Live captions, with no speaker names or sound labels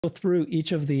through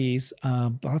each of these,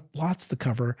 lots to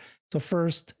cover. So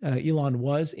first, Elon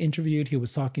was interviewed. He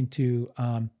was talking to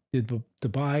the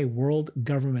Dubai World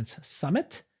Governments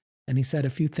Summit, and he said a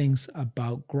few things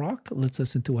about Grok. Let's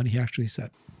listen to what he actually said.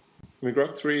 I mean,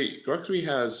 Grok 3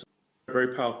 has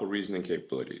very powerful reasoning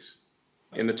capabilities.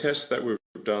 In the tests that we've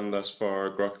done thus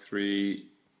far, Grok 3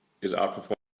 is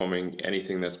outperforming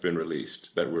anything that's been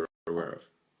released that we're aware of.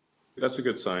 That's a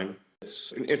good sign.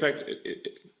 In fact,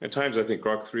 at times I think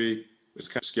Grok 3 is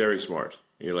kind of scary smart.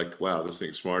 And you're like, wow, this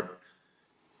thing's smart.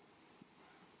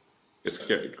 It's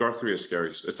scary. Grok 3 is scary.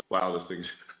 It's wow, this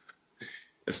thing's.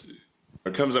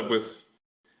 It comes up with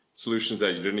solutions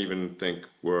that you didn't even think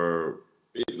were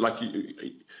like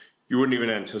you wouldn't even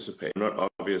anticipate, not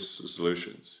obvious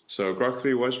solutions. So Grok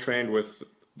 3 was trained with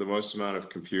the most amount of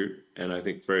compute, and I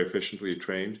think very efficiently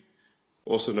trained.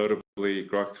 Also notably,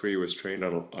 Grok 3 was trained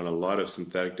on a lot of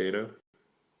synthetic data,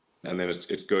 and then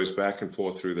it goes back and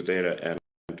forth through the data and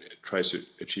it tries to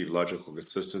achieve logical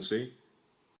consistency.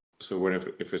 So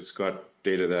if it's got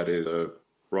data that is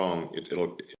wrong,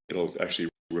 it'll actually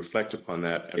reflect upon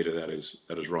that data that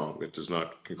is wrong, that does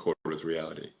not concord with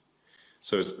reality.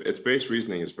 So its base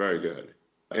reasoning is very good.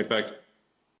 In fact,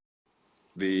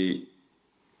 even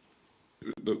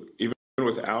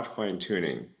without fine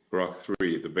tuning, Grok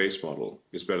 3, the base model,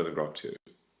 is better than Grok 2.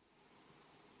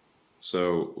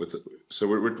 So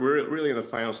we're really in the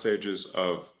final stages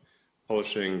of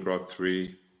polishing Grok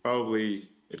 3. Probably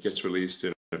it gets released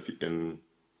in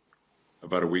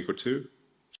about a week or two.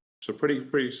 So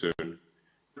pretty soon.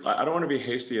 I don't want to be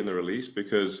hasty in the release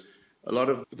because a lot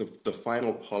of the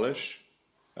final polish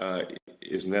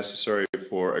is necessary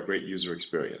for a great user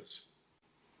experience.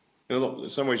 In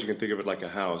some ways, you can think of it like a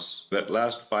house. That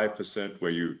last 5%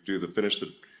 where you finish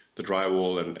the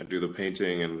drywall and do the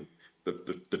painting and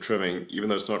the trimming, even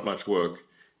though it's not much work,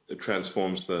 it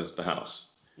transforms the house.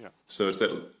 Yeah. So it's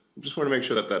that. Just want to make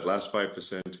sure that last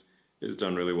 5% is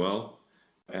done really well,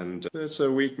 and it's a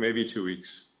week, maybe 2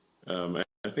 weeks. I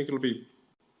think it'll be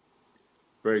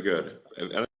very good,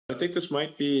 and I think this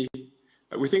might be.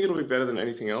 We think it'll be better than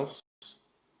anything else,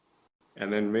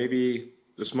 and then maybe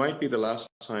this might be the last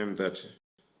time that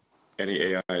any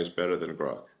AI is better than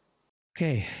Grok.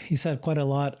 Okay, he said quite a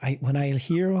lot. When I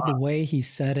hear the way he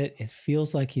said it, it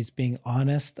feels like he's being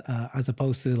honest, as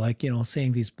opposed to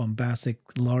saying these bombastic,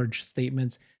 large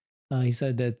statements. He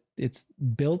said that it's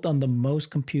built on the most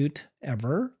compute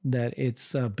ever, that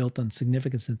it's built on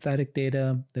significant synthetic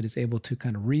data, that it's able to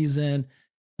kind of reason,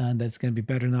 and that it's going to be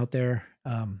better than out there.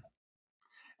 And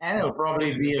it'll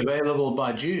probably be available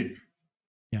by June.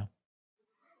 Yeah.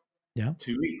 Yeah.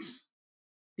 2 weeks.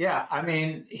 Yeah, I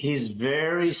mean, he's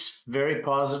very, very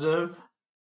positive.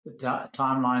 The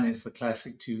timeline is the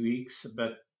classic 2 weeks,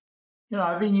 but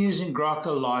I've been using Grok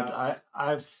a lot.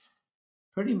 I've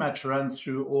pretty much run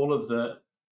through all of the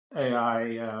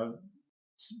AI,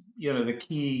 the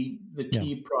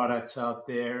key products out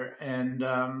there, and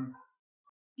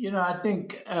I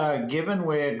think given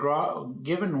when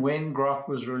Grok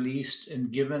was released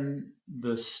and given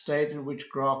the state in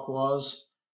which Grok was,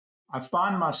 I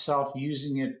find myself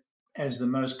using it as the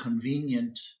most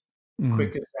convenient,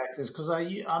 quickest access, because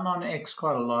I'm on X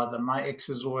quite a lot, and my X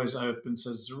is always open,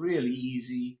 so it's really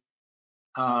easy,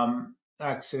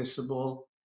 accessible,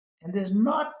 and there's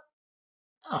not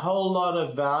a whole lot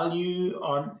of value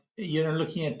on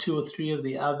looking at 2 or 3 of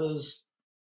the others.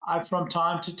 From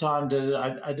time to time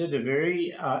I did a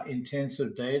very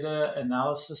intensive data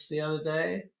analysis the other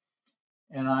day,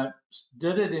 and I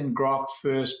did it in Grok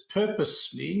first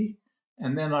purposely,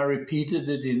 and then I repeated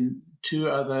it in 2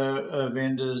 other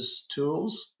vendors'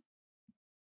 tools.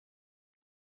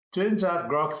 Turns out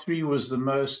Grok 3 was the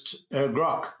most,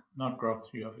 not Grok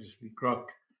 3, obviously. Grok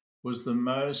was the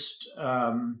most,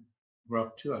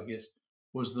 Grok 2, I guess,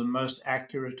 was the most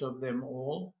accurate of them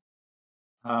all.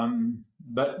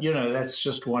 But that's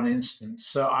just one instance.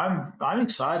 So I'm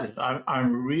excited.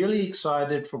 I'm really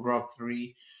excited for Grok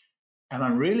 3, and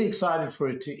I'm really excited for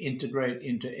it to integrate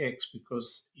into X,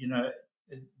 because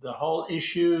the whole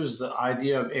issue is the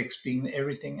idea of X being the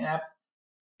everything app.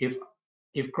 If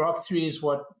Grok 3 is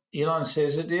what Elon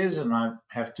says it is, and I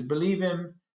have to believe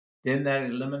him, then that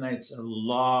eliminates a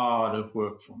lot of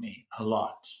work for me, a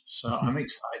lot. So I'm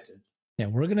excited. Yeah,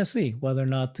 we're going to see whether or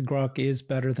not Grok is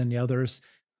better than the others.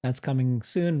 That's coming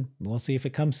soon. We'll see if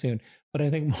it comes soon. But I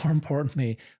think more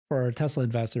importantly for our Tesla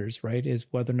investors, right, is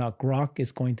whether or not Grok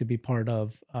is going to be part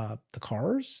of the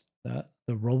cars, the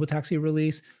robotaxi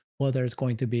release, whether it's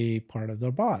going to be part of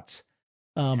the bots.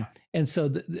 And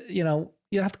so,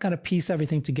 you have to kind of piece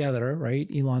everything together, right?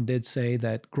 Elon did say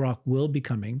that Grok will be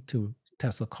coming to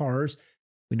Tesla cars.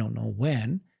 We don't know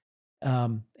when.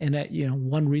 And that,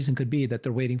 one reason could be that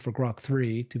they're waiting for Grok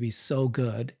 3 to be so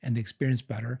good and the experience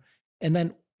better. And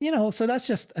then, so that's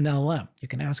just an LLM. You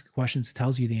can ask questions, it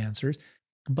tells you the answers.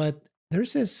 But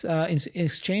there's this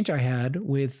exchange I had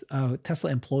with a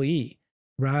Tesla employee,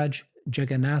 Raj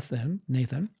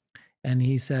Nathan, and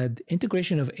he said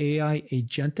integration of AI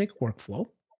agentic workflow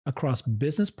across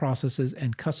business processes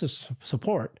and customer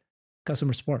support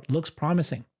looks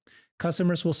promising.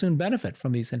 Customers will soon benefit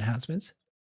from these enhancements.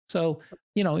 So,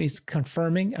 he's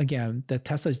confirming again that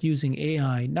Tesla's using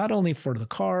AI not only for the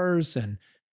cars and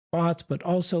bots, but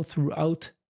also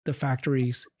throughout the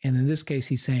factories. And in this case,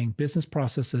 he's saying business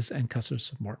processes and customer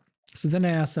support. So then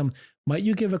I asked him, might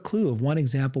you give a clue of one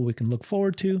example we can look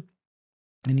forward to?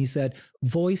 And he said,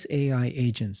 voice AI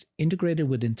agents integrated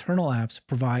with internal apps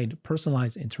provide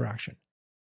personalized interaction.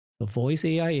 The voice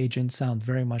AI agents sound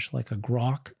very much like a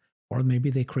Grok, or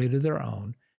maybe they created their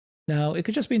own. Now, it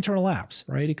could just be internal apps,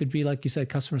 right? It could be, like you said,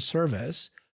 customer service.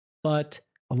 But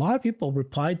a lot of people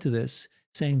replied to this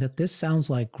saying that this sounds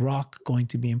like Grok going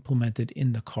to be implemented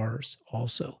in the cars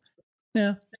also.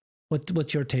 Yeah.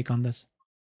 What's your take on this?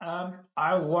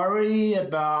 I worry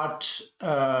about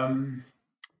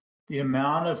the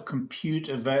amount of compute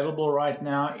available right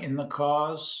now in the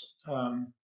cars. We're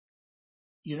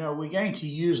going to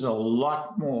use a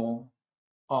lot more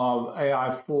of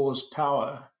AI4's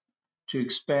power to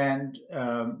expand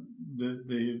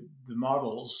the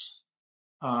models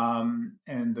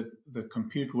and the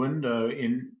compute window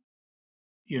in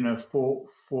for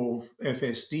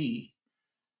FSD.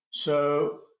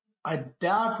 So I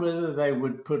doubt whether they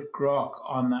would put Grok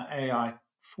on the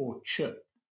AI4 chip.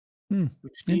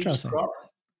 Interesting. Grok,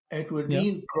 it would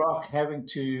need Grok having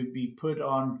to be put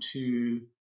onto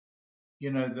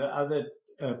the other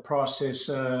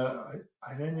processor.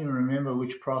 I don't even remember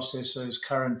which processor is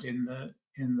current in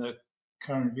the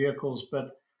current vehicles,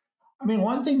 but I mean,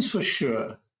 one thing's for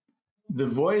sure: the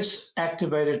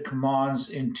voice-activated commands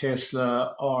in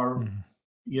Tesla are,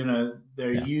 they're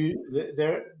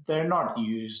not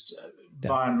used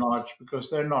by and large because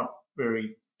they're not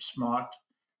very smart.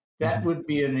 That would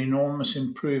be an enormous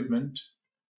improvement,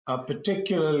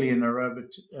 particularly in a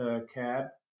robot cab.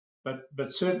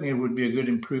 But certainly it would be a good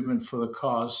improvement for the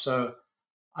cars. So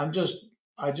I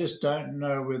just don't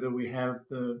know whether we have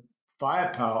the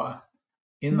firepower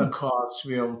in the cars to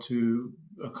be able to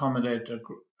accommodate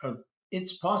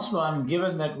it's possible.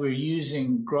 Given that we're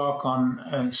using Grok on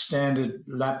a standard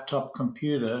laptop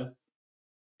computer,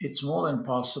 it's more than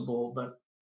possible. But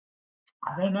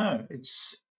I don't know.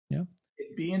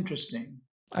 It'd be interesting.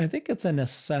 I think it's a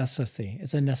necessity.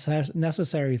 It's a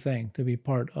necessary thing to be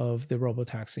part of the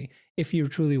robotaxi. If you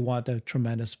truly want a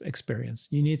tremendous experience,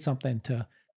 you need something to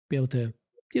be able to,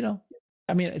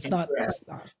 I mean, it's not.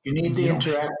 You need the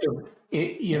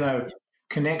interactive,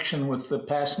 connection with the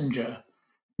passenger.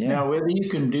 Yeah. Now, whether you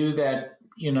can do that,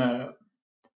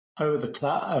 over the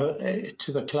cloud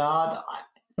to the cloud,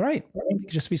 right? It could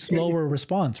just be slower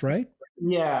response, right?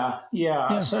 Yeah.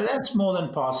 So that's more than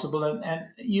possible, and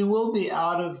you will be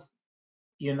out of,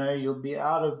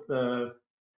 the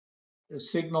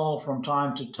signal from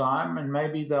time to time, and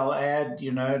maybe they'll add,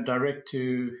 direct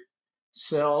to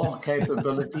cell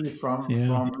capability from,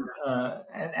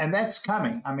 and that's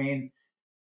coming. I mean,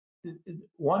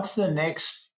 once the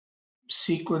next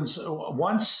sequence,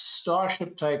 once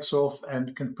Starship takes off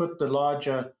and can put the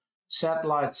larger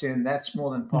satellites in, that's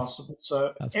more than possible.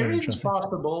 So everything's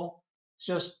possible.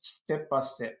 Just step by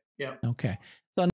step. Yeah. Okay.